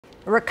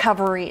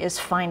Recovery is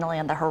finally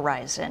on the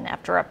horizon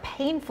after a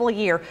painful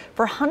year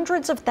for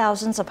hundreds of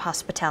thousands of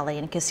hospitality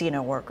and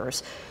casino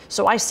workers.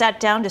 So I sat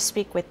down to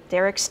speak with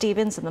Derek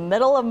Stevens in the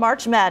middle of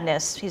March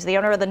Madness. He's the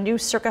owner of the new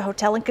Circa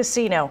Hotel and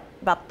Casino,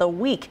 about the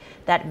week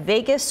that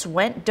Vegas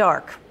went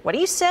dark. What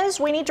he says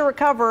we need to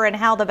recover and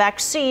how the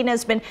vaccine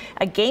has been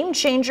a game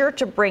changer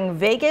to bring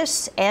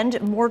Vegas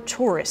and more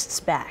tourists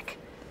back.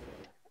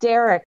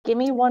 Derek, give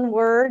me one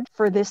word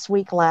for this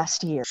week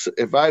last year.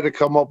 If I had to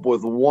come up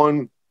with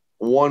one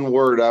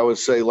word, I would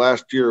say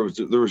last year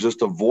there was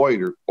just a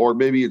void, or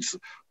maybe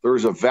there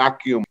was a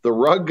vacuum. The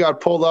rug got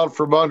pulled out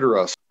from under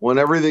us when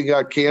everything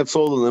got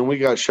canceled and then we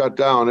got shut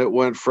down. It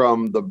went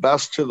from the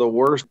best to the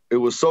worst. It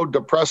was so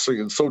depressing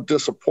and so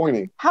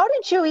disappointing. How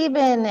did you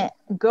even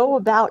go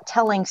about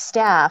telling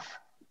staff,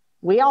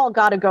 we all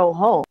got to go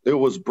home? It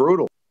was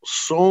brutal.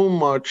 So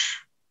much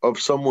of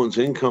someone's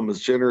income is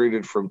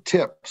generated from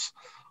tips.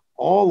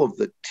 All of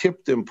the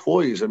tipped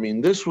employees. I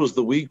mean, this was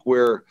the week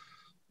where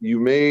you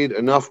made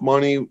enough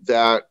money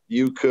that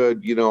you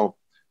could,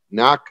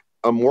 knock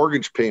a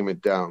mortgage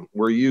payment down,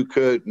 where you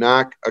could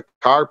knock a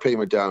car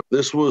payment down.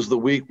 This was the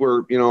week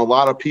where, a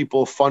lot of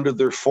people funded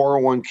their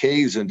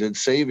 401ks and did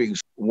savings.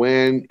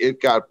 When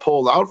it got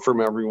pulled out from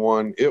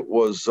everyone, it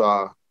was,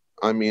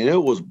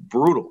 it was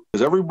brutal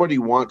because everybody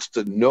wants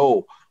to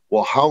know,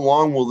 well, how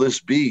long will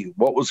this be?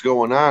 What was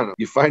going on?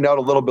 You find out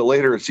a little bit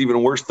later, it's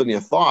even worse than you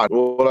thought.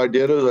 Well, what I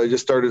did is I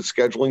just started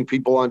scheduling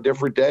people on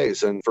different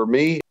days. And for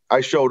me,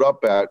 I showed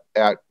up at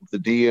the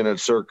D Inn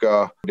at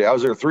Circa. I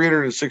was there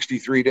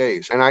 363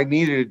 days, and I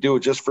needed to do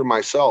it just for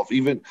myself,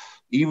 even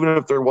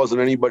if there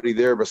wasn't anybody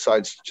there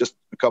besides just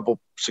a couple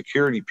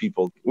security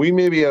people. We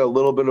maybe had a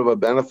little bit of a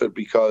benefit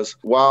because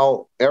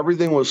while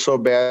everything was so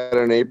bad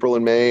in April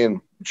and May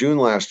and June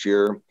last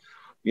year,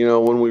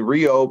 when we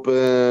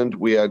reopened,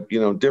 we had,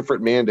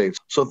 different mandates.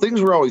 So things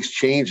were always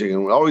changing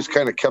and always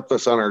kind of kept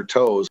us on our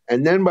toes.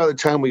 And then by the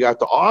time we got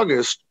to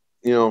August,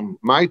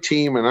 my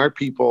team and our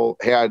people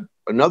had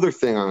another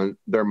thing on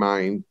their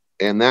mind,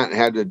 and that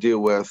had to do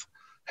with,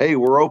 hey,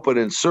 we're open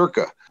in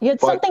Circa. You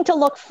had something to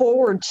look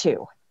forward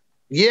to.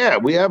 Yeah,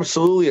 we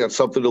absolutely had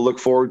something to look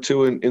forward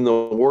to in the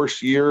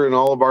worst year in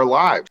all of our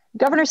lives.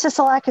 Governor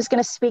Sisolak is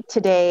going to speak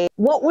today.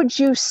 What would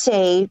you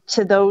say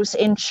to those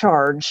in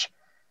charge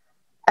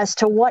as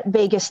to what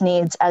Vegas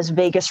needs as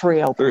Vegas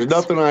reopens? There's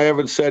nothing I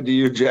haven't said to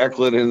you,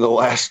 Jacqueline, in the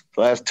last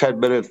 10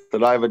 minutes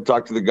that I haven't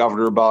talked to the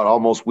governor about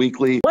almost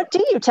weekly. What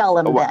do you tell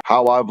him then?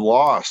 How I've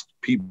lost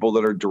people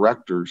that are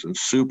directors and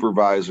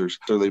supervisors.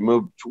 So they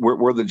moved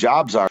where the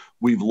jobs are.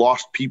 We've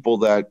lost people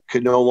that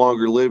can no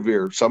longer live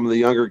here. Some of the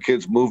younger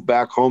kids moved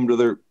back home to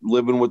their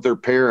living with their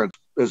parents.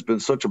 There's been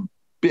such a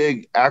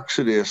big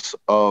exodus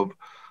of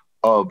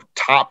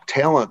top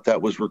talent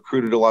that was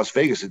recruited to Las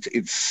Vegas.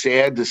 It's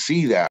sad to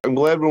see that. I'm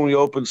glad when we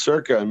opened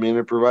Circa,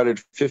 it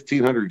provided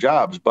 1,500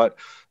 jobs, but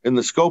in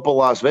the scope of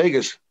Las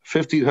Vegas,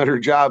 1,500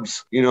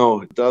 jobs,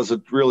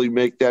 doesn't really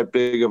make that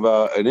big of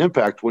an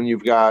impact when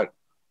you've got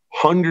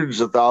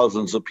hundreds of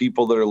thousands of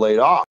people that are laid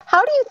off.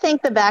 How do you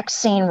think the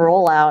vaccine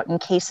rollout and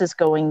cases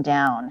going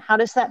down, how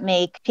does that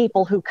make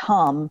people who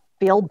come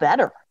feel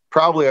better?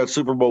 Probably at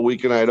Super Bowl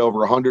weekend, I had over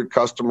 100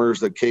 customers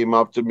that came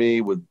up to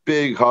me with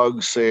big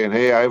hugs saying,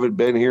 hey, I haven't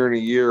been here in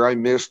a year. I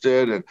missed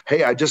it. And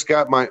hey, I just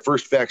got my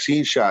first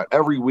vaccine shot.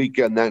 Every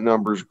weekend, that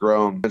number's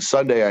grown. And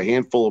Sunday, a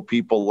handful of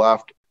people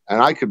left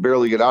and I could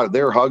barely get out.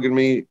 They were hugging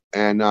me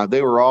and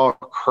they were all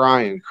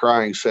crying,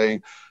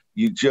 saying,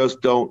 you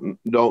just don't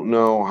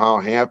know how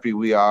happy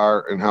we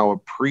are and how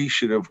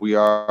appreciative we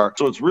are.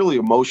 So it's really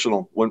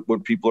emotional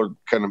when people are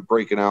kind of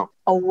breaking out.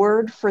 A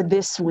word for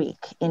this week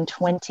in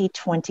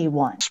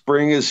 2021.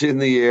 Spring is in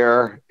the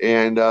air,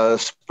 and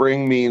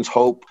spring means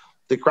hope.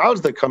 The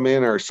crowds that come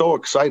in are so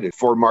excited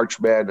for March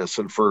Madness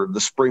and for the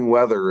spring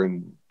weather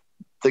and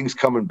things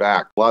coming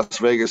back. Las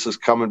Vegas is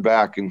coming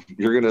back, and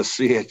you're going to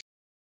see it.